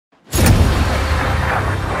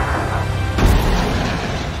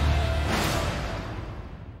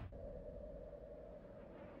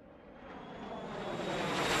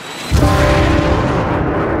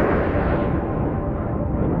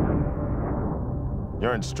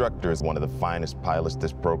Your instructor is one of the finest pilots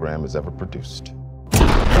this program has ever produced.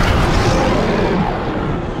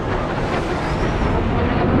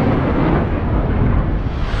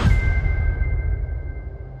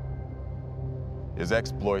 His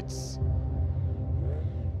exploits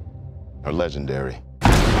are legendary.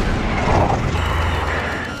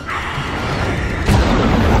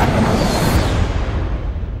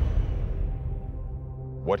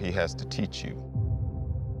 What he has to teach you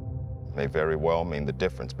may very well mean the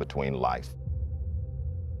difference between life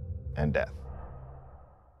and death.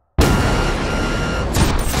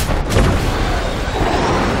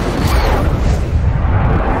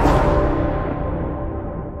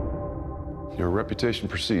 Your reputation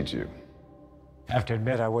precedes you. I have to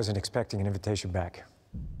admit, I wasn't expecting an invitation back.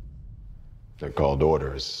 They're called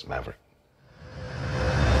orders, Maverick.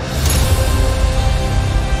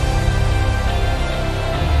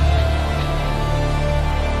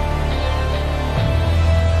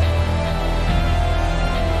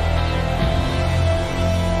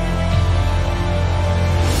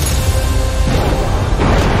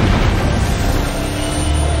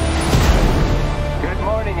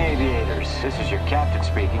 This is your captain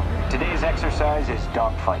speaking. Today's exercise is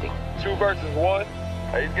dogfighting. 2 versus 1?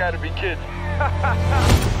 Hey, he's got to be kidding. What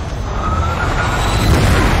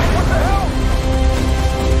the hell?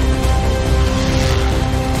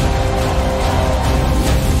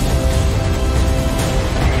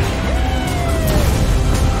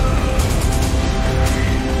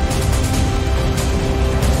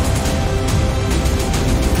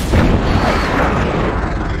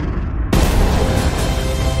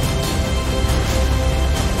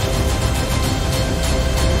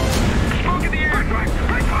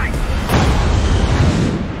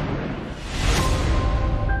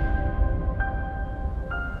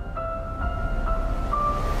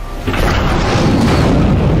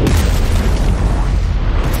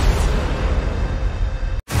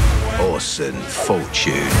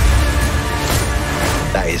 Fortune.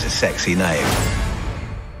 That is a sexy name.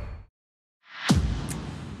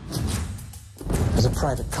 As a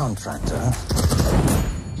private contractor,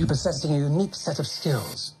 you possess a unique set of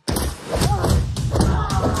skills.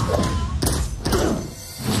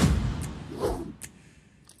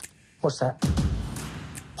 What's that?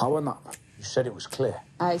 Power up. You said it was clear.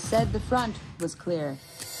 I said the front was clear.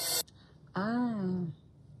 Ah.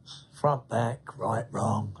 Front, back, right,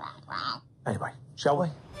 wrong. Anyway, shall we?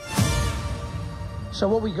 So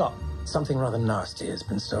what we got? Something rather nasty has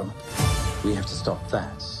been stolen. We have to stop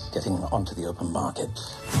that getting onto the open market.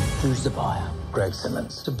 Who's the buyer? Greg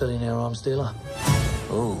Simmons, the billionaire arms dealer.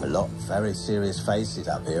 Ooh, a lot of very serious faces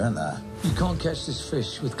up here, aren't there? You can't catch this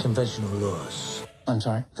fish with conventional lures. I'm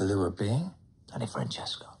sorry? The lure being? Danny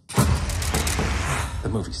Francesco. The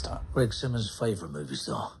movie star. Greg Simmons' favourite movie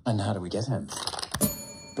star. And how do we get him?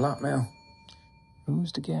 Blackmail.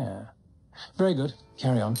 Who's to care? Very good.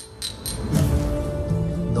 Carry on.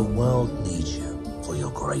 The world needs you for your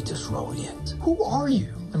greatest role yet. Who are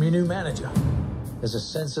you? I'm your new manager. There's a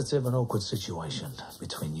sensitive and awkward situation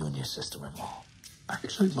between you and your sister-in-law. I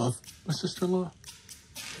actually love my sister-in-law.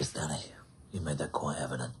 Yes, Danny. You made that quite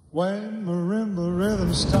evident. When marimba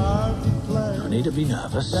rhythms start to play. No need to be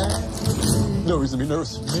nervous. No reason to be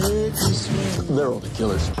nervous. They're all the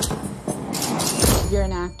killers. You're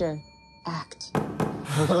an actor. Act.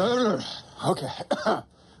 Okay,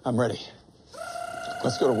 I'm ready.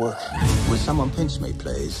 Let's go to work. Will someone pinch me,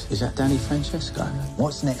 please? Is that Danny Francesco?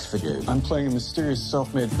 What's next for you? I'm playing a mysterious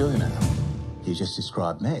self-made billionaire. You just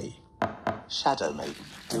described me. Shadow me.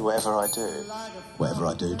 Do whatever I do. Whatever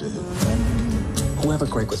I do. Whoever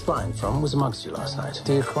Greg was buying from was amongst you last night.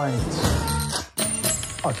 The Ukrainians.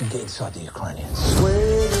 I can get inside the Ukrainians.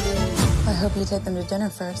 I hope you take them to dinner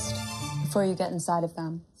first, before you get inside of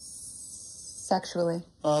them. Sexually.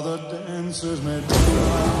 Other dancers may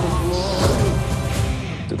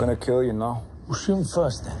They're gonna kill you now. We'll shoot them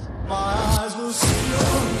first, then. my eyes will see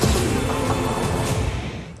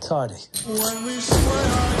Tidy. when we swear.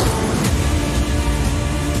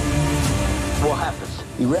 What happens?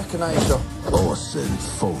 You recognise your Orson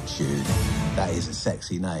Fortune. That is a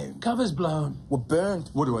sexy name. Cover's blown. We're burned.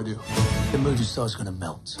 What do I do? The movie star's gonna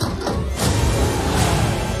melt.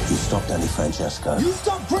 You stop Danny Francesco. You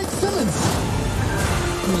stop Greg Simmons!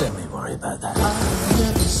 You let me worry about that. I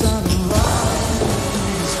get the sun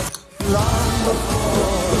rise, long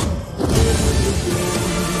before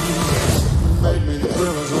make me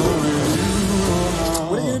thrill as only you.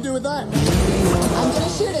 What are you gonna do with that? I'm gonna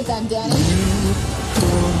shoot at them, Danny.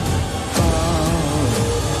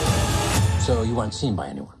 So you weren't seen by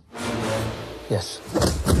anyone? Yes.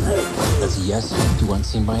 That's a yes, you weren't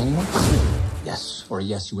seen by anyone? Yes. Or a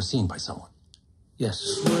yes, you were seen by someone?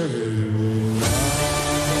 Yes.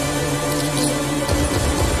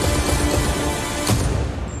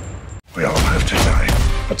 We all have to die.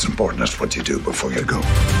 What's important is what you do before you go.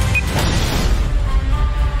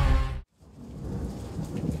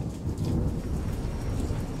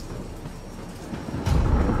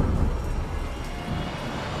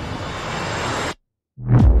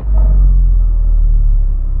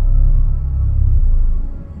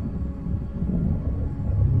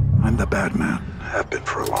 I'm the bad man. Have been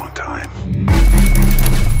for a long time.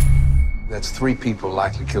 That's 3 people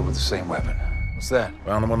likely killed with the same weapon. What's that?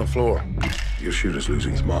 Found him on the floor. Your shooter's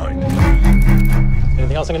losing his mind.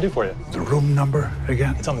 Anything else I can do for you? The room number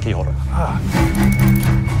again? It's on the key holder. Ah.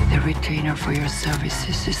 The retainer for your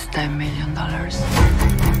services is $10 million.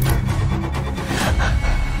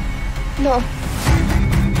 No.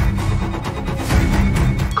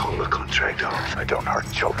 Call the contractor. I don't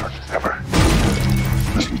hurt children, ever.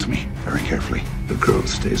 Listen to me very carefully. The girl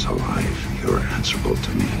stays alive. You're answerable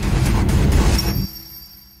to me.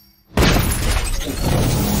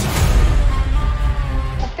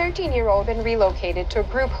 A 13-year-old been relocated to a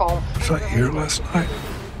group home. Was I here last night?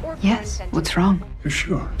 Yes. What's wrong? You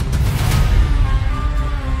sure?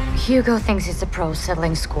 Hugo thinks he's a pro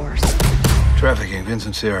settling scores. Trafficking,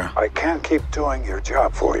 Vincent Sierra. I can't keep doing your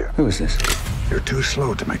job for you. Who is this? You're too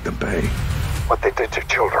slow to make them pay. What they did to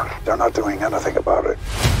children, they're not doing anything about it.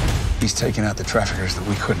 He's taking out the traffickers that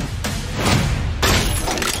we couldn't.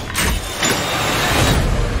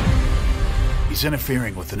 He's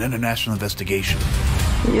interfering with an international investigation.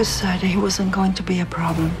 You said he wasn't going to be a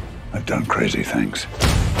problem. I've done crazy things.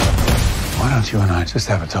 Why don't you and I just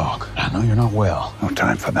have a talk? I know you're not well. No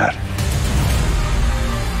time for that.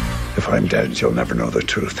 If I'm dead, you'll never know the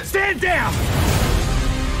truth. Stand down!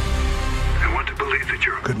 I want to believe that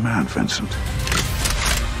you're a good man, Vincent.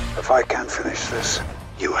 If I can't finish this,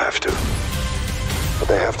 you have to. But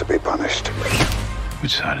they have to be punished.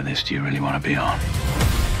 Which side of this do you really want to be on?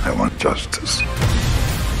 I want justice.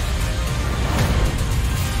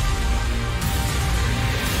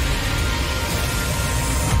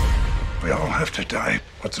 We all have to die.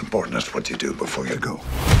 What's important is what you do before you go.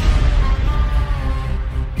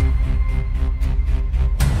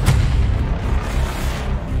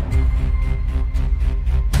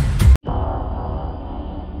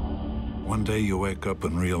 One day you wake up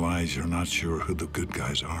and realize you're not sure who the good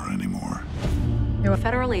guys are anymore. You're a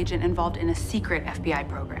federal agent involved in a secret FBI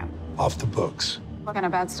program. Off the books. What kind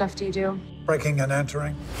of bad stuff do you do? Breaking and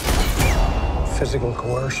entering. Physical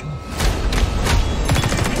coercion.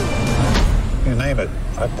 You name it,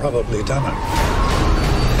 I've probably done it.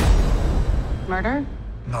 Murder?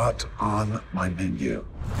 Not on my menu.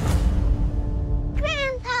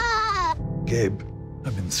 Grandpa! Gabe,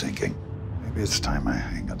 I've been thinking. Maybe it's time I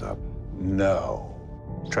hang it up. No,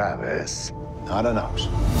 Travis, not enough.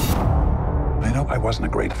 I know I wasn't a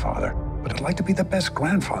great father, but I'd like to be the best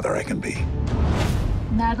grandfather I can be.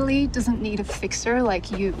 Natalie doesn't need a fixer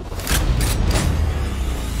like you.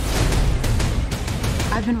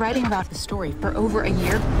 I've been writing about the story for over a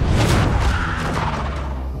year.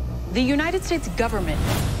 The United States government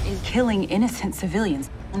is killing innocent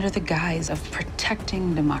civilians under the guise of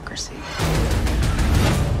protecting democracy.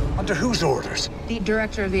 Under whose orders? The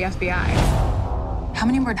director of the FBI. How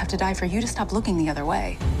many more have to die for you to stop looking the other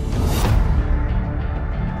way?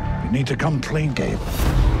 You need to come clean, Gabe.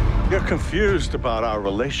 You're confused about our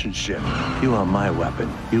relationship. You are my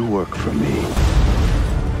weapon. You work for me.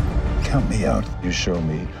 Count me out. You show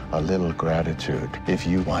me a little gratitude if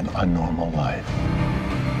you want a normal life.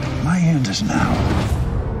 My end is now.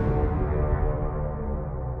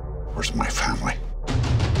 Where's my family?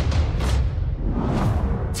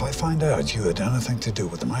 If I find out you had anything to do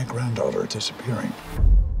with my granddaughter disappearing,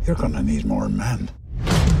 you're gonna need more men.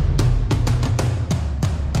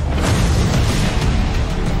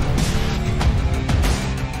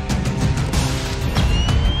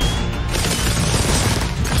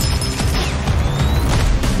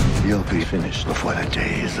 You'll be finished before the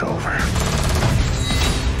day is over.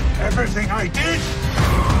 Everything I did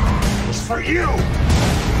was for you!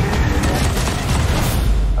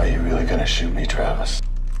 Are you really gonna shoot me, Travis?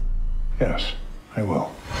 Yes, I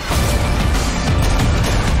will.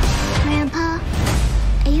 Grandpa,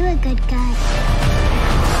 are you a good guy?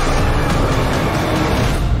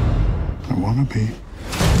 I wanna be.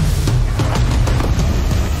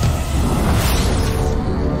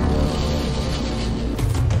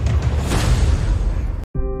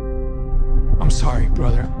 I'm sorry,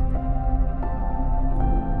 brother.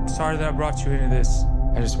 Sorry that I brought you into this.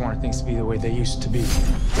 I just wanted things to be the way they used to be.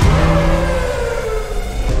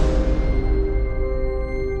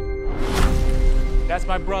 That's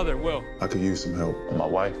my brother, Will. I could use some help. My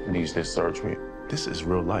wife needs this surgery. This is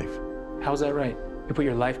real life. How's that right? You put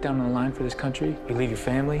your life down on the line for this country? You leave your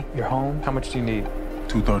family, your home? How much do you need?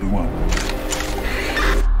 231.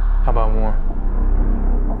 How about more?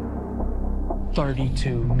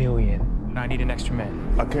 32 million. I need an extra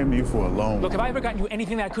man. I came to you for a loan. Look, have I ever gotten you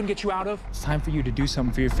anything that I couldn't get you out of? It's time for you to do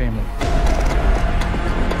something for your family.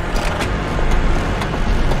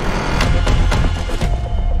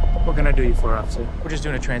 What can I do you for, officer? We're just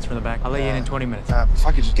doing a transfer in the back. I'll lay you in 20 minutes. If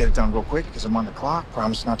I could just get it done real quick, because I'm on the clock.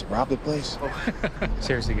 Promise not to rob the place.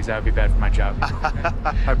 Seriously, because that would be bad for my job.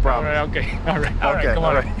 I promise. All right, okay. All right, come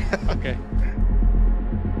on. Okay.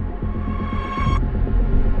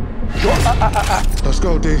 Let's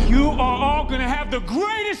go, D. You are all gonna have the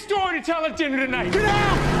greatest story to tell at dinner tonight. Get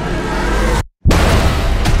out!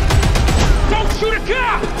 Don't shoot a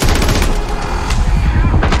cop!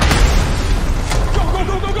 Go!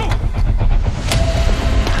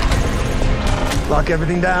 Lock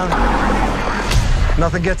everything down.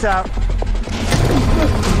 Nothing gets out.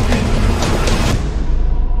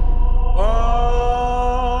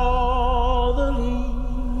 All the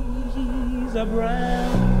leaves are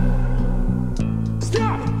brown.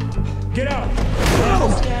 Stop! Get out!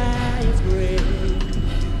 The sky is gray.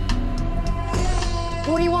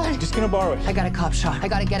 What do you want? Just gonna borrow it. I got a cop shot. I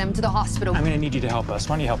gotta get him to the hospital. I'm gonna need you to help us.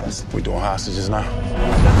 Why don't you help us? We doing hostages now?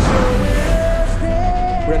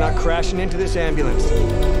 We're not crashing into this ambulance.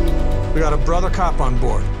 We got a brother cop on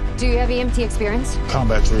board. Do you have EMT experience?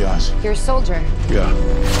 Combat triage. You're a soldier. Yeah.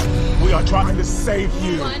 We are trying to save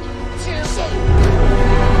you. 1, 2,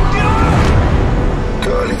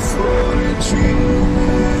 California dream.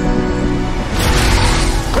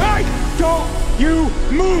 Hey! Don't you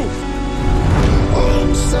move!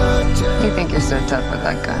 You think you're so tough with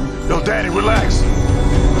that gun? Yo, Daddy, relax.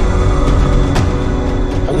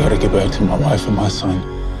 I gotta get back to my wife and my son.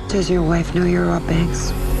 Does your wife know you're Rob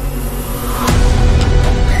Banks?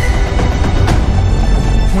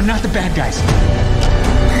 We're not the bad guys.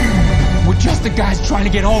 We're just the guys trying to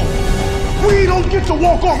get home. We don't get to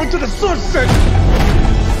walk off into the sunset.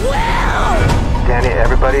 Danny,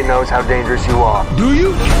 everybody knows how dangerous you are. Do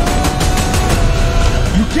you?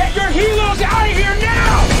 You get your helos out of here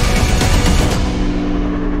now!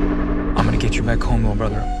 I'm gonna get you back home, little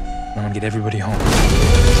brother. I'm gonna get everybody home.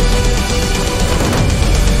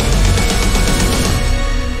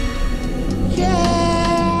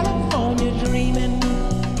 California dreaming.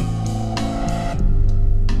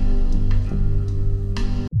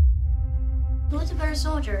 Who's a better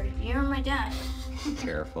soldier, you or my dad?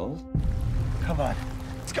 Careful. Come on.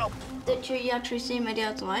 Let's go. Did you actually see my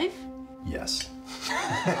dad's wife? Yes.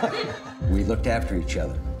 We looked after each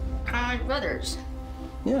other. Kind of like brothers.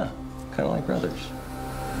 Yeah, kind of like brothers.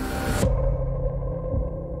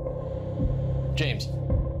 James,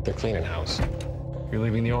 they're cleaning house. You're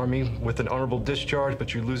leaving the Army with an honorable discharge,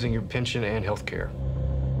 but you're losing your pension and health care.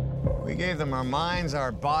 We gave them our minds,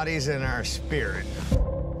 our bodies, and our spirit.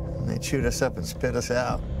 And they chewed us up and spit us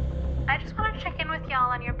out. I just want to check in with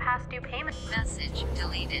y'all on your past due payment. Message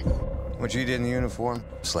deleted. What you did in uniform?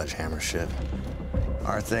 Sledgehammer shit.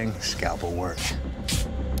 Our thing, scalpel work.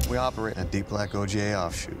 We operate a deep black OGA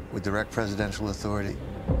offshoot with direct presidential authority.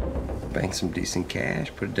 Bank some decent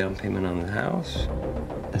cash, put a down payment on the house.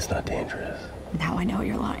 It's not dangerous. Now I know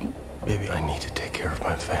you're lying. Maybe I need to take care of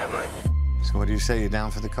my family. So what do you say, you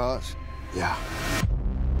down for the cause? Yeah.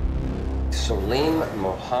 Salim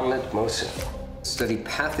Mohammed Mohsen studied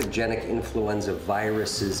pathogenic influenza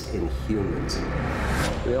viruses in humans.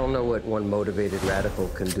 We all know what one motivated radical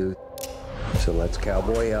can do. So let's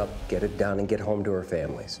cowboy up, get it done, and get home to our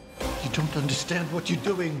families. You don't understand what you're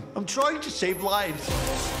doing. I'm trying to save lives.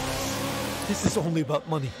 This is only about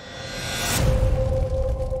money.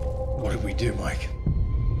 What did we do, Mike?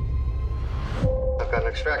 I've got an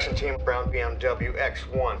extraction team, Brown BMW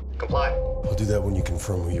X1. Comply. I'll do that when you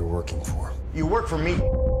confirm who you're working for. You work for me.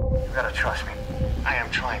 You gotta trust me. I am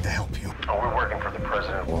trying to help you. Oh, we're working for the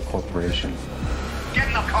president. Or corporation. Get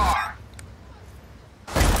in the car!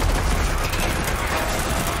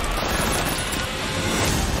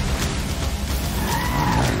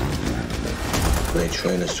 They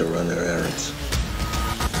train us to run their errands.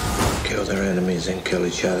 Kill their enemies and kill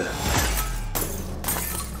each other.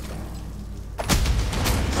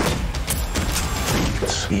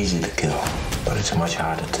 It's easy to kill, but it's much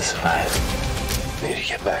harder to survive. Need to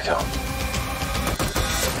get back home.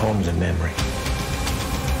 Home's a memory.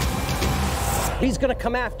 He's gonna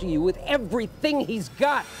come after you with everything he's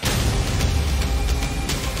got.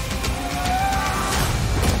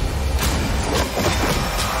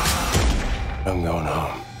 I'm going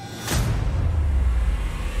home.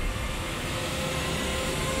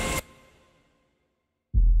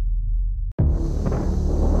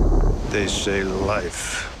 They say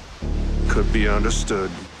life could be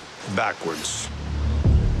understood backwards.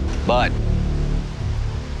 But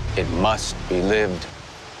it must be lived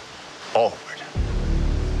forward.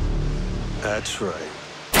 That's right.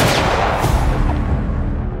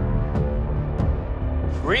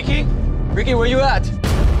 Ricky? Ricky, where you at?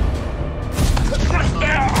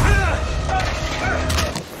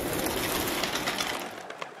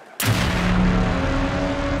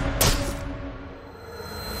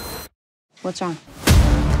 What's wrong?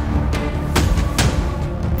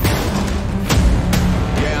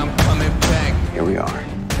 Yeah, I'm coming back. Here we are,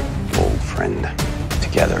 old friend,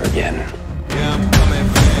 together again. Yeah, I'm coming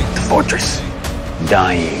back. The fortress,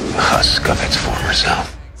 dying husk of its former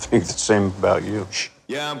self. I think the same about you.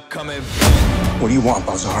 Yeah, I'm coming back. What do you want,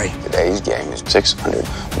 Balzari? Today's game is 600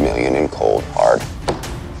 million in cold, hard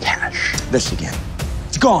cash. This again.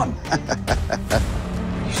 It's gone.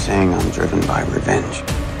 You saying I'm driven by revenge?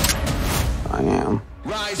 I am.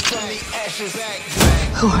 Rise from the ashes.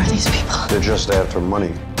 Who are these people? They're just after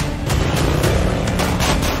money.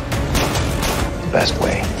 The best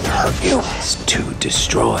way to hurt you is to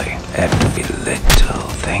destroy every little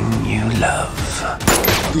thing you love.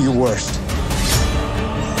 Do your worst.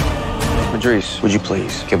 Madrice, would you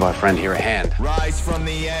please give our friend here a hand? Rise from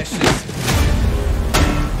the ashes.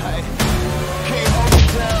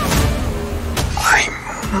 I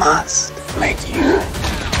must make you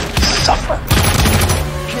suffer.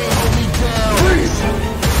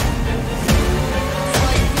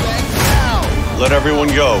 Let everyone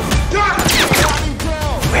go.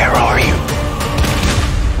 Where are you?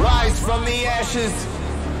 Rise from the ashes.